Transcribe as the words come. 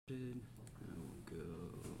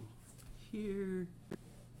here.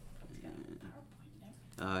 He's got a PowerPoint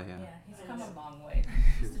now. Yeah. Yeah, he's come a long way.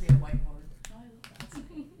 Used to be a whiteboard. Oh, I love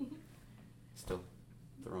that. Still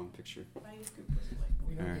the wrong picture. My youth group was a whiteboard.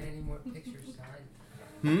 We don't Alright. get any more pictures, Todd.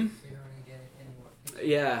 Hmm? We don't get any more pictures.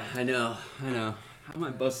 Yeah, I know. I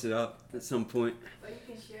might bust it up at some point. But you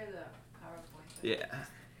can share the PowerPoint. Yeah.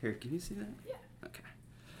 Here, can you see that? Yeah. Okay.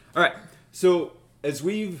 All right. So as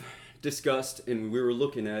we've discussed, and we were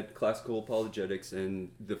looking at classical apologetics and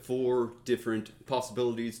the 4 different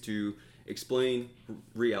possibilities to explain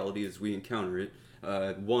reality as we encounter it.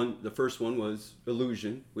 The first one was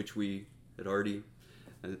illusion, which we've already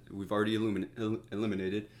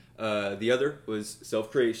eliminated. The other was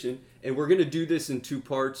self-creation, and we're going to do this in 2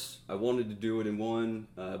 parts. I wanted to do it in one,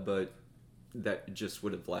 but that just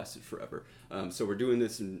would have lasted forever. So we're doing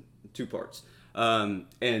this in 2 parts. And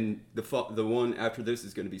the one after this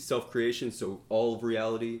is going to be self-creation, so all of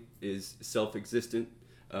reality is self-existent.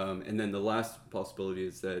 And then the last possibility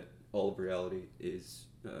is that all of reality is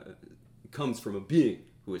comes from a being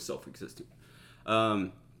who is self-existent.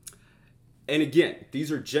 And again,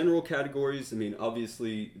 these are general categories. I mean,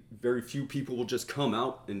 obviously, very few people will just come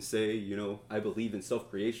out and say, I believe in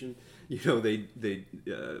self-creation.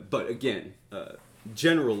 But again,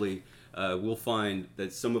 generally, we'll find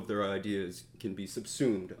that some of their ideas can be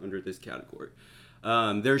subsumed under this category.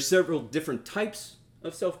 There are several different types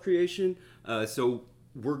of self-creation. So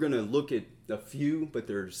we're going to look at a few, but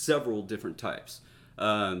there are several different types.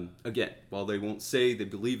 Again, while they won't say they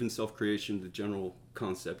believe in self-creation, the general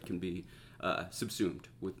concept can be subsumed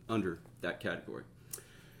under that category.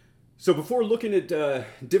 So before looking at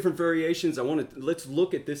different variations, let's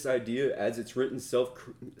look at this idea as it's written,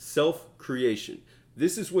 self-creation.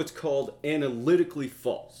 This is what's called analytically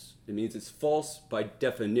false. It means it's false by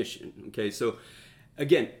definition. Okay, so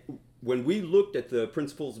again, when we looked at the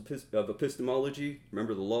principles of epistemology,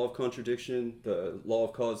 remember the law of contradiction, the law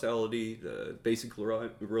of causality, the basic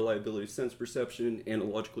reliability of sense perception,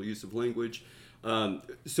 analogical use of language.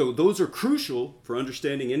 So those are crucial for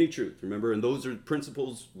understanding any truth, remember, and those are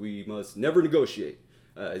principles we must never negotiate,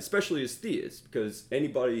 especially as theists, because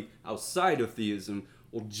anybody outside of theism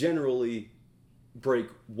will generally break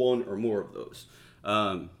one or more of those.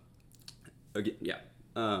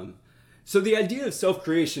 So the idea of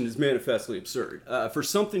self-creation is manifestly absurd. For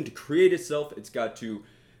something to create itself, it's got to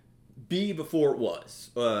be before it was,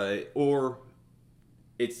 or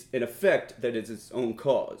it's an effect that is its own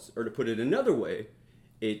cause. Or to put it another way,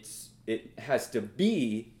 it has to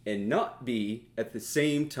be and not be at the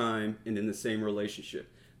same time and in the same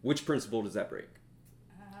relationship. Which principle does that break?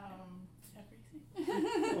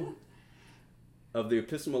 Everything. Of the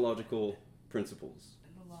epistemological principles.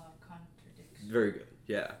 The law of contradiction. Very good,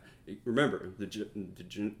 yeah. Remember, the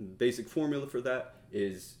basic formula for that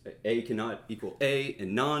is A cannot equal A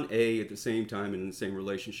and non-A at the same time and in the same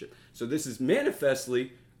relationship. So this is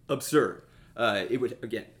manifestly absurd. It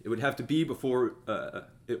would have to be before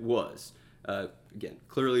it was. Again,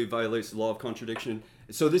 clearly violates the law of contradiction.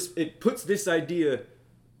 So it puts this idea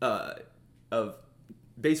of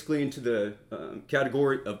basically into the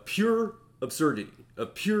category of pure absurdity,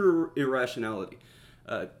 of pure irrationality.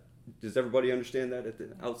 Does everybody understand that at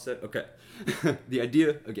the outset? Okay. The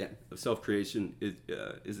idea, again, of self-creation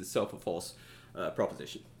is itself a false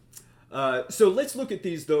proposition. So let's look at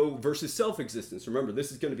these, though, versus self-existence. Remember,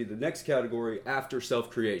 this is going to be the next category after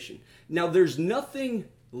self-creation. Now, there's nothing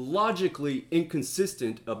logically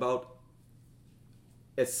inconsistent about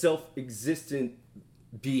a self-existent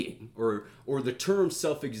being, or the term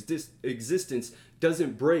self-existence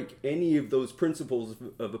doesn't break any of those principles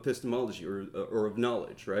of epistemology or of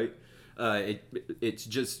knowledge, right? It's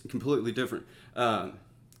just completely different.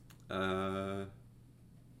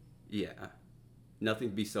 Nothing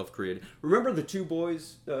to be self-created. Remember the 2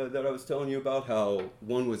 boys that I was telling you about? How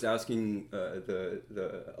one was asking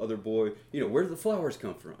the other boy, where do the flowers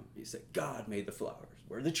come from? He said, God made the flowers.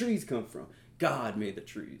 Where do the trees come from? God made the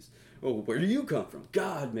trees. Oh, where do you come from?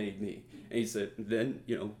 God made me. And he said, then,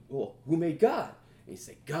 well, who made God? And he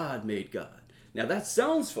said, God made God. Now that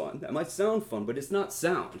sounds fun. That might sound fun, but it's not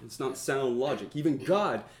sound. It's not sound logic. Even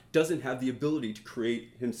God doesn't have the ability to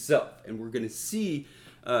create himself. And we're going to see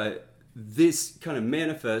this kind of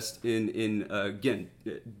manifest in again,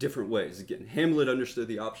 different ways. Again, Hamlet understood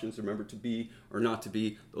the options. Remember, to be or not to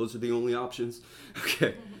be. Those are the only options.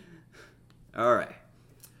 Okay. All right.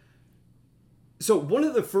 So one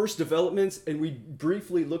of the first developments, and we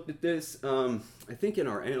briefly looked at this, I think in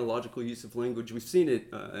our analogical use of language, we've seen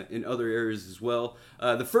it in other areas as well.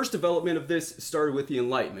 The first development of this started with the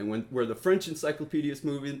Enlightenment, where the French encyclopedias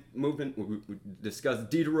movement we discussed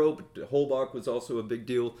Diderot, but Holbach was also a big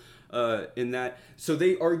deal in that. So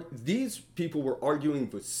these people were arguing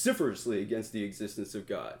vociferously against the existence of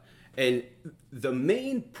God. And the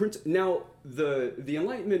main now the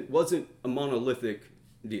Enlightenment wasn't a monolithic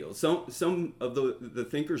deal. Some of the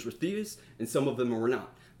thinkers were theists, and some of them were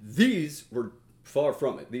not. These were far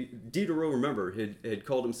from it. Diderot, remember, had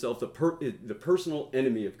called himself the personal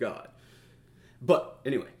enemy of God. But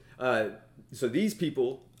anyway, so these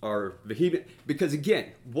people are vehement because,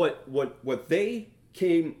 again, what they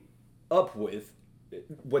came up with,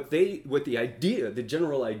 the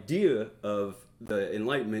general idea of the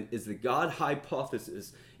Enlightenment is the God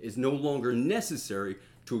hypothesis is no longer necessary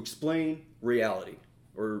to explain reality.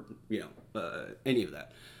 Or any of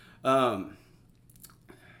that. I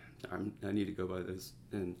need to go by this,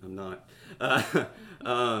 and I'm not.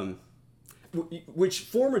 Which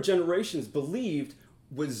former generations believed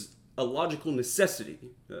was a logical necessity.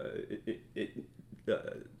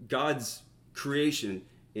 God's creation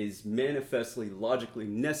is manifestly logically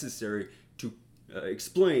necessary to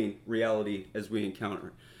explain reality as we encounter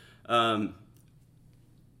it.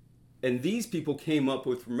 And these people came up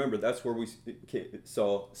with, remember, that's where we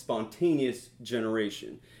saw spontaneous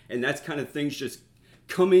generation. And that's kind of things just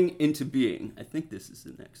coming into being. I think this is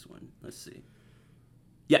the next one. Let's see.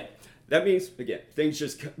 Yeah, that means, again, things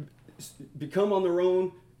just become on their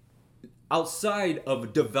own outside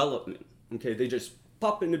of development. Okay, they just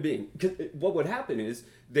pop into being. Because what would happen is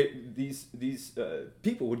that these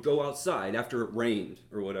people would go outside after it rained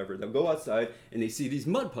or whatever. They'll go outside and they see these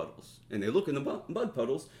mud puddles. And they look in the mud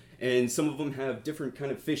puddles, and some of them have different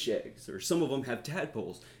kind of fish eggs, or some of them have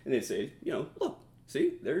tadpoles. And they say, look,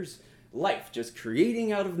 see, there's life just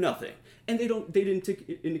creating out of nothing. And they didn't take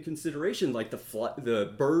into consideration like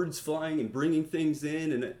the birds flying and bringing things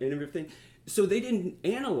in and everything. So they didn't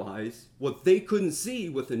analyze what they couldn't see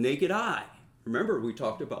with the naked eye. Remember, we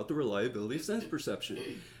talked about the reliability of sense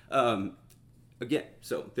perception. Again,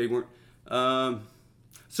 so they weren't.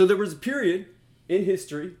 So there was a period in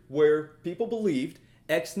history where people believed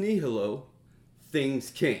ex nihilo things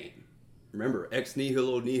came. Remember, ex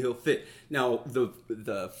nihilo nihil fit. Now,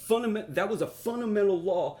 that was a fundamental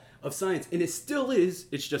law of science, and it still is.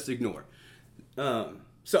 It's just ignored.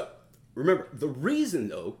 So remember, the reason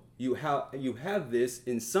though you have this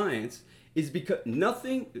in science is because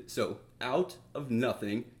out of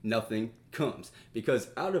nothing comes. Because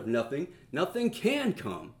out of nothing can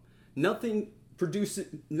come. Nothing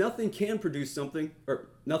can produce something, or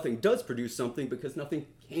nothing does produce something because nothing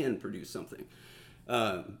can produce something.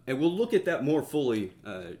 And we'll look at that more fully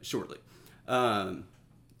shortly.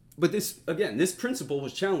 But this principle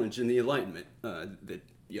was challenged in the Enlightenment, that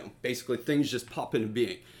basically things just pop into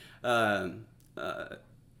being. And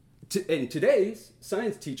today's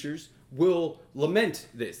science teachers will lament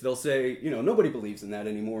this. They'll say, nobody believes in that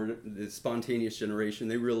anymore, the spontaneous generation.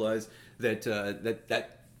 They realize that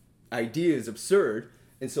that idea is absurd,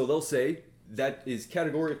 and so they'll say that is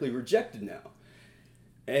categorically rejected now.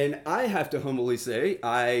 And I have to humbly say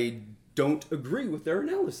I don't agree with their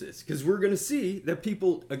analysis, because we're going to see that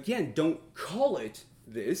people, again, don't call it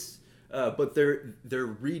this, but their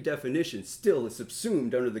redefinition still is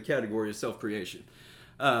subsumed under the category of self-creation.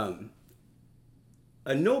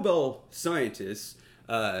 A Nobel scientist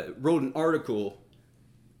wrote an article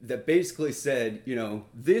that basically said,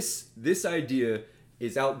 this idea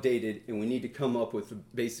is outdated, and we need to come up with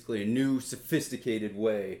basically a new, sophisticated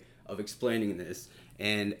way of explaining this.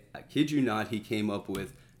 And I kid you not, he came up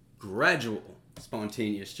with gradual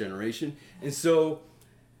spontaneous generation. And so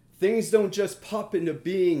things don't just pop into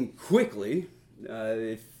being quickly.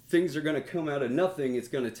 If things are going to come out of nothing, it's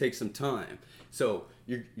going to take some time. So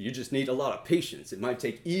you just need a lot of patience. It might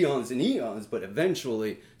take eons and eons, but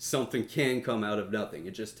eventually something can come out of nothing.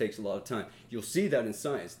 It just takes a lot of time. You'll see that in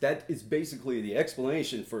science. That is basically the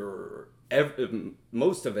explanation for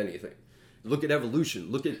most of anything. Look at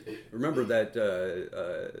evolution. Remember that,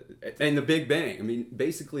 and the Big Bang. I mean,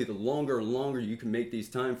 basically, the longer and longer you can make these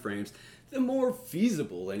time frames, the more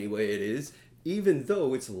feasible, anyway, it is, even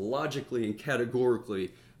though it's logically and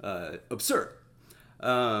categorically absurd.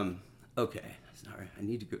 Okay, sorry, I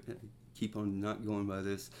need to keep on not going by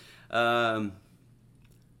this. And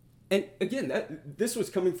again, this was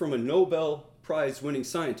coming from a Nobel Prize-winning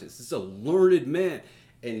scientist. This is a learned man,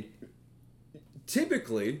 and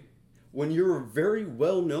typically, when you're very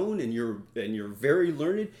well known and you're very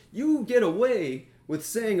learned, you get away with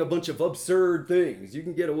saying a bunch of absurd things. You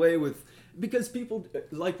can get away with because people,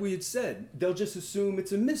 like we had said, they'll just assume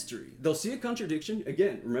it's a mystery. They'll see a contradiction,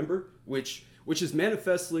 again, remember, which is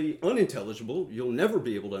manifestly unintelligible. You'll never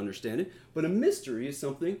be able to understand it. But a mystery is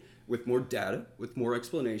something with more data, with more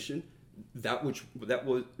explanation. That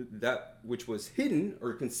which was hidden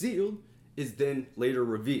or concealed is then later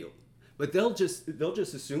revealed. But they'll just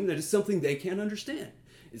assume that it's something they can't understand.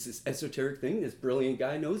 It's this esoteric thing. This brilliant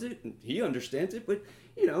guy knows it, and he understands it. But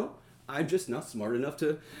I'm just not smart enough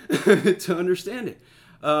to to understand it.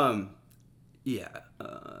 And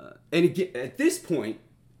again, at this point,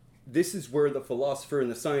 this is where the philosopher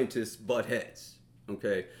and the scientist butt heads.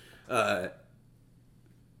 Okay.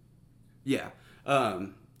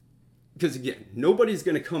 Because again, nobody's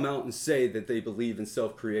going to come out and say that they believe in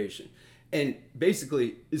self-creation. And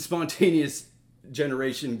basically, spontaneous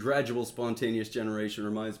generation, gradual spontaneous generation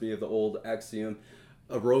reminds me of the old axiom,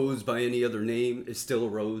 a rose by any other name is still a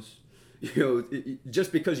rose.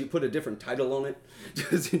 Just because you put a different title on it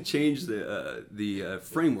doesn't change the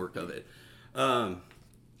framework of it.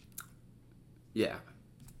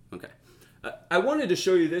 Okay. I wanted to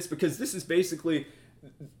show you this because this is basically...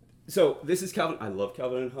 So this is Calvin. I love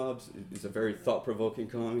Calvin and Hobbes. It's a very thought-provoking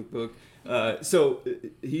comic book. So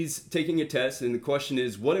he's taking a test, and the question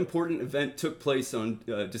is, what important event took place on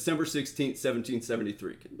December 16th,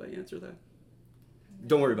 1773? Can anybody answer that?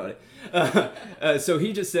 Don't worry about it. So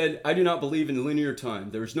he just said, I do not believe in linear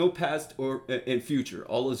time. There is no past and future.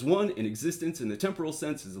 All is one, and existence in the temporal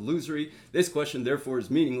sense is illusory. This question, therefore, is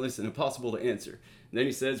meaningless and impossible to answer. And then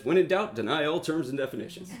he says, when in doubt, deny all terms and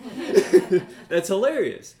definitions. That's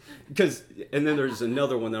hilarious. And then there's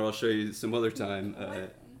another one that I'll show you some other time.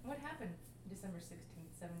 What happened December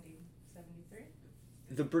 16th,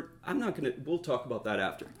 1773? I'm not going to... We'll talk about that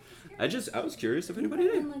after. I was curious if anybody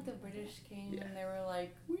did. When the British came and they were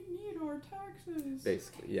like, we need our taxes.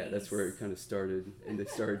 Basically, yeah, that's where it kind of started. And they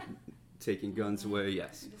started taking guns away,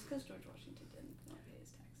 yes. Just because George Washington didn't want to pay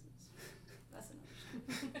his taxes. That's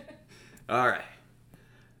another story. All right.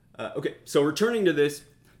 Okay, so returning to this.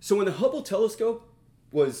 So when the Hubble telescope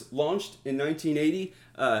was launched in 1980,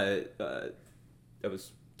 that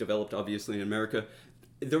was developed obviously in America,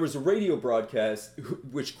 there was a radio broadcast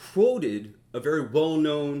which quoted a very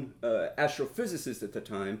well-known astrophysicist at the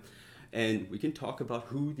time, and we can talk about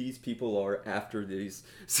who these people are after these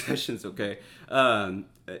sessions, okay?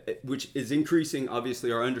 Which is increasing,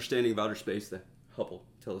 obviously, our understanding of outer space, the Hubble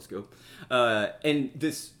telescope. And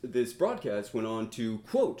this broadcast went on to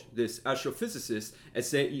quote this astrophysicist as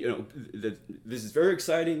saying, this is very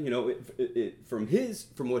exciting.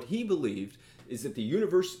 From what he believed is that the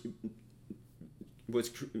universe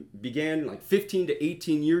began like 15 to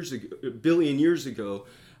 18 billion years ago,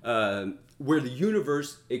 where the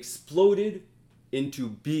universe exploded into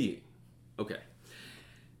being. Okay.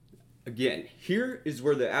 Again, here is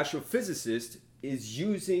where the astrophysicist is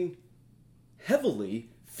using heavily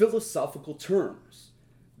philosophical terms.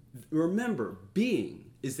 Remember,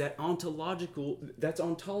 being is that's ontology.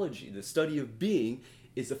 The study of being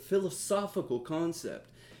is a philosophical concept.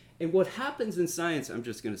 And what happens in science, I'm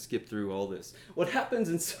just going to skip through all this. What happens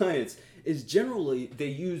in science is generally they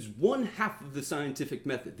use one half of the scientific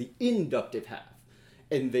method, the inductive half.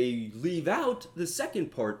 And they leave out the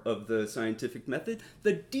second part of the scientific method,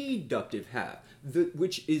 the deductive half,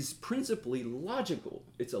 which is principally logical.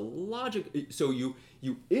 It's a logic. So you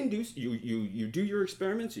induce, you do your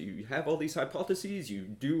experiments, you have all these hypotheses, you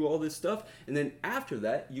do all this stuff, and then after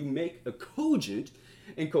that you make a cogent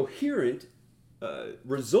and coherent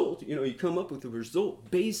result. You come up with a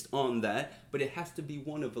result based on that, but it has to be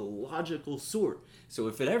one of a logical sort. So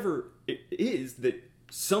if it is that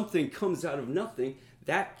something comes out of nothing,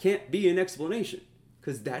 that can't be an explanation,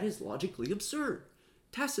 because that is logically absurd,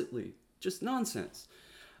 tacitly, just nonsense.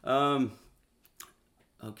 Okay.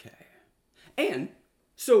 And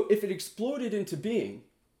so if it exploded into being,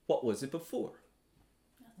 what was it before?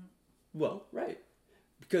 Nothing. Well, right.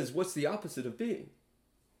 Because what's the opposite of being?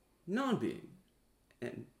 Non-being.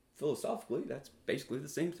 And philosophically, that's basically the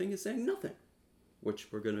same thing as saying nothing,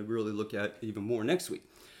 which we're going to really look at even more next week.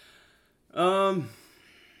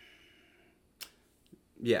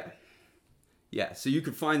 Yeah. So you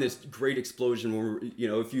could find this great explosion where,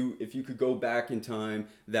 if you could go back in time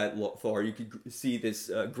that far, you could see this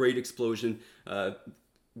great explosion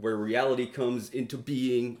where reality comes into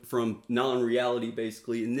being from non-reality,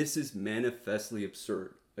 basically. And this is manifestly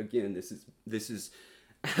absurd. Again, this is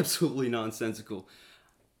absolutely nonsensical.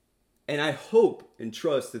 And I hope and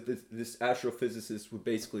trust that this astrophysicist would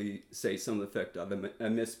basically say some effect of it. I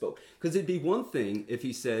misspoke. Because it'd be one thing if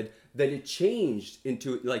he said that it changed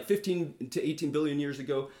into, like 15 to 18 billion years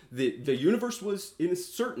ago, the universe was in a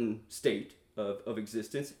certain state, of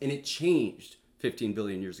existence, and it changed 15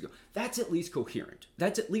 billion years ago. That's at least coherent.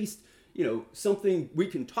 That's at least, something we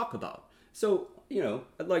can talk about. So,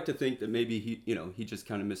 I'd like to think that maybe he just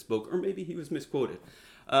kind of misspoke, or maybe he was misquoted.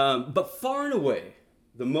 But far and away,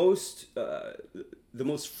 the most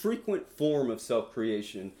frequent form of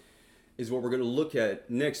self-creation is what we're going to look at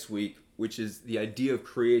next week, which is the idea of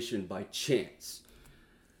creation by chance.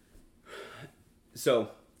 So,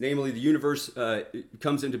 namely, the universe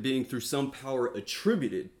comes into being through some power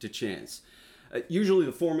attributed to chance. Usually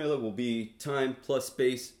the formula will be time plus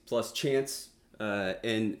space plus chance.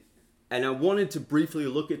 And I wanted to briefly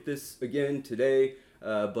look at this again today,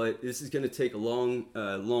 but this is going to take a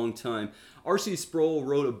long time. R.C. Sproul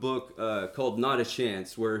wrote a book called Not a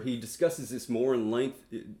Chance, where he discusses this more in length,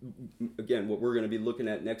 again, what we're going to be looking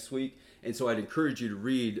at next week. And so I'd encourage you to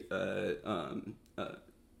read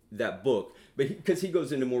that book, but because he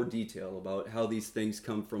goes into more detail about how these things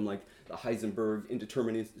come from, like the Heisenberg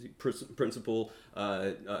indeterminacy principle,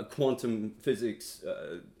 quantum physics,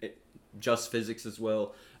 just physics as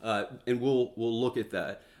well, and we'll look at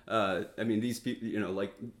that. These people,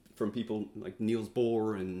 like from people like Niels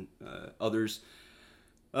Bohr and others.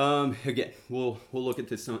 Again, we'll look at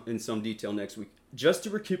this in some detail next week. Just to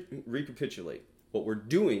recapitulate, what we're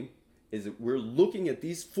doing is that we're looking at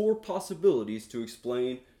these four possibilities to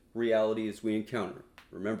explain reality as we encounter it.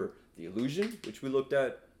 Remember, the illusion, which we looked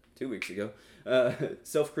at 2 weeks ago,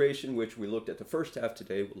 self-creation, which we looked at the first half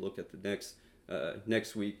today. We'll look at the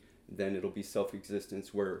next week. Then it'll be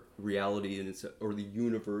self-existence, where reality or the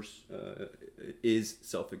universe is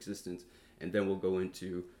self-existence, and then we'll go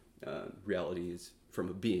into reality is from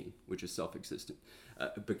a being, which is self-existent.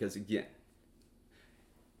 Because again,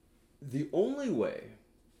 the only way,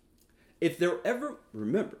 if there ever,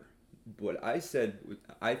 remember, what I said,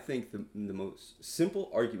 I think the most simple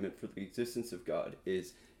argument for the existence of God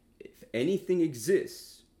is, if anything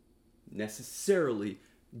exists, necessarily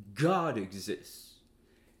God exists.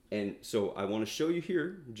 And so I want to show you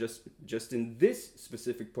here, just in this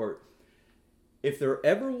specific part, if there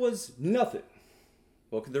ever was nothing,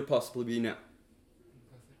 what could there possibly be now?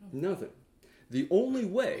 Nothing. The only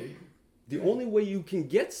way you can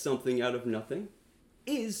get something out of nothing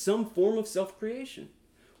is some form of self-creation,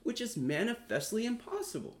 which is manifestly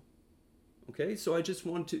impossible. Okay, so I just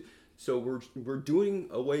want to, so we're doing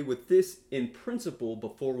away with this in principle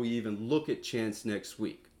before we even look at chance next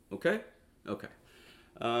week. Okay? Okay.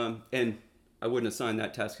 And I wouldn't assign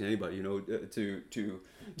that task to anybody, to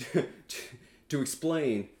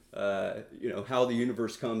explain, how the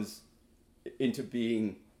universe comes into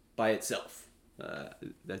being by itself.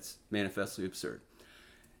 That's manifestly absurd.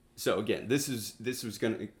 So again, this is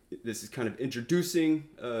kind of introducing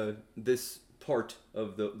this part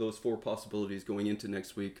of those four possibilities going into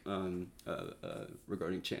next week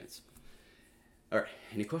regarding chance. All right,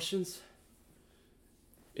 any questions?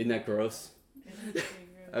 Isn't that gross?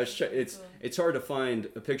 It's hard to find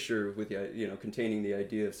a picture with containing the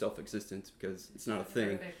idea of self-existence, because it's not a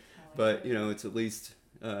thing, but it's at least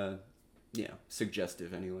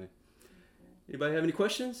suggestive anyway. Anybody have any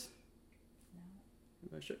questions?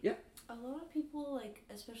 Yeah. A lot of people,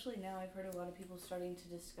 especially now, I've heard a lot of people starting to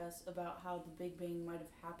discuss about how the Big Bang might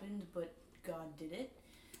have happened, but God did it.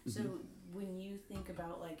 Mm-hmm. So when you think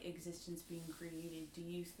about existence being created, do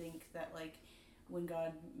you think that when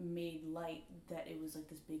God made light that it was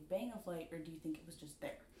this big bang of light, or do you think it was just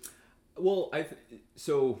there? Well,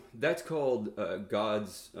 so that's called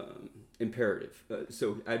God's imperative.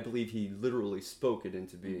 So I believe he literally spoke it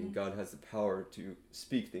into being. Mm-hmm. God has the power to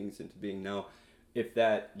speak things into being. Now, if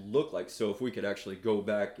that looked like, so if we could actually go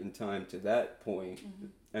back in time to that point, mm-hmm.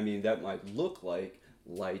 That might look like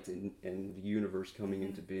light and the universe coming mm-hmm.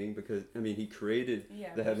 into being, because he created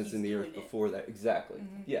the heavens and the earth before that. Exactly.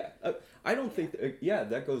 Mm-hmm. Yeah. I don't think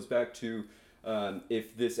that goes back to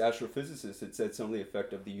if this astrophysicist had said something to the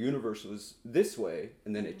effect of the universe was this way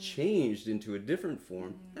and then mm-hmm. it changed into a different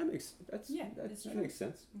form. Mm-hmm. That makes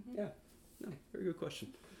sense. Mm-hmm. Yeah. No, very good question.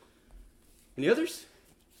 Any others?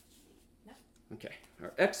 No. Okay.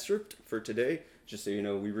 Our excerpt for today, just so you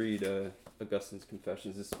know, we read Augustine's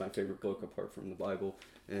Confessions. This is my favorite book apart from the Bible,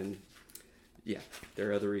 and there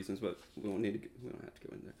are other reasons, but we don't have to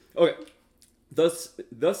go in there. Okay.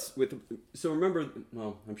 So remember,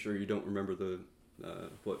 well, I'm sure you don't remember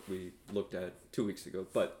what we looked at 2 weeks ago,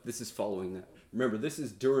 but this is following that. Remember, this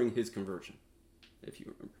is during his conversion, if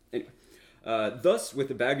you remember. Anyway, thus with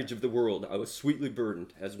the baggage of the world I was sweetly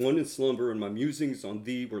burdened, as one in slumber, and my musings on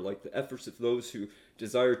thee were like the efforts of those who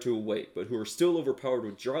desire to awake, but who are still overpowered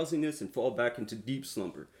with drowsiness and fall back into deep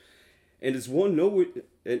slumber. And as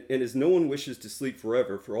no one wishes to sleep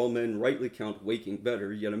forever, for all men rightly count waking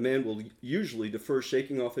better, yet a man will usually defer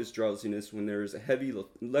shaking off his drowsiness when there is a heavy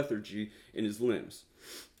lethargy in his limbs.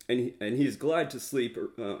 And he is glad to sleep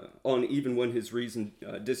on even when his reason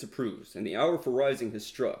disapproves, and the hour for rising has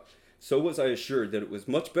struck. So was I assured that it was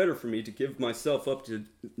much better for me to give myself up to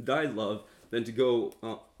thy love than to go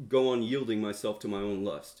on yielding myself to my own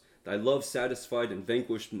lust. Thy love satisfied and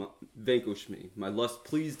vanquished me. My lust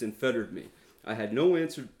pleased and fettered me. I had no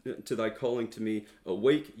answer to thy calling to me,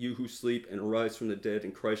 awake, you who sleep, and arise from the dead,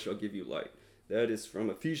 and Christ shall give you light. That is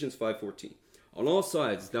from Ephesians 5:14. On all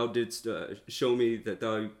sides thou didst show me that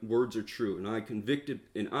thy words are true, and I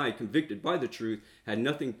convicted by the truth, had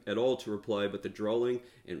nothing at all to reply but the drawling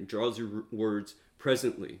and drowsy words,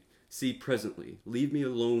 presently, leave me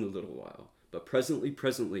alone a little while. But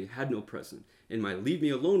presently had no present, and my leave me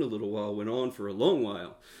alone a little while went on for a long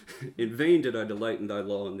while. In vain did I delight in thy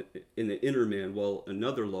law in the inner man, while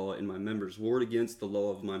another law in my members warred against the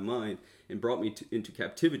law of my mind, and brought me into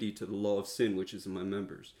captivity to the law of sin which is in my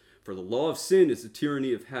members. For the law of sin is the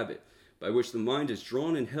tyranny of habit, by which the mind is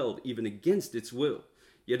drawn and held even against its will.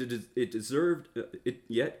 Yet it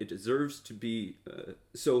deserves to be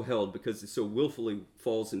so held, because it so willfully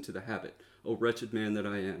falls into the habit. O wretched man that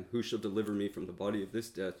I am, who shall deliver me from the body of this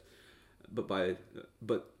death? But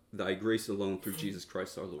thy grace alone through Jesus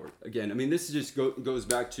Christ our Lord. Again, I mean, this just goes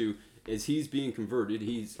back to, as he's being converted,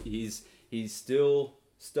 he's still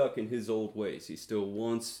stuck in his old ways. He still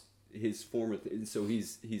wants his former and so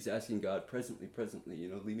he's asking God, presently,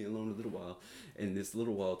 leave me alone a little while. And this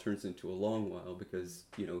little while turns into a long while, because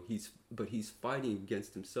he's fighting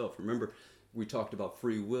against himself. Remember, we talked about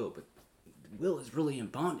free will, but will is really in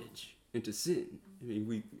bondage into sin. I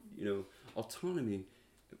mean, autonomy.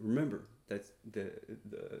 Remember that the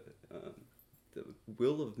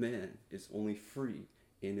will of man is only free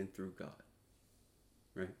in and through God,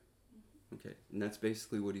 right? Okay, and that's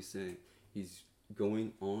basically what he's saying. He's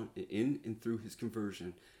going on in and through his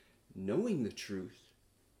conversion, knowing the truth,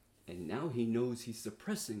 and now he knows he's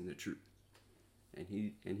suppressing the truth, and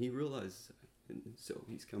he realizes that. And so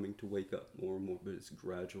he's coming to wake up more and more, but it's a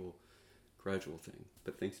gradual thing.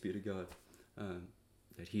 But thanks be to God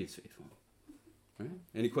that he is faithful. All right.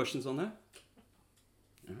 Any questions on that?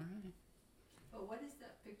 All right. But what is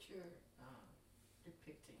that picture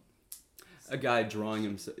depicting? A guy drawing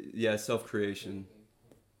himself. Yeah, self-creation.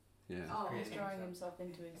 Yeah. Oh, He's okay. drawing himself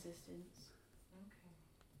into existence. Okay.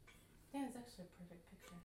 Yeah, it's actually a perfect picture.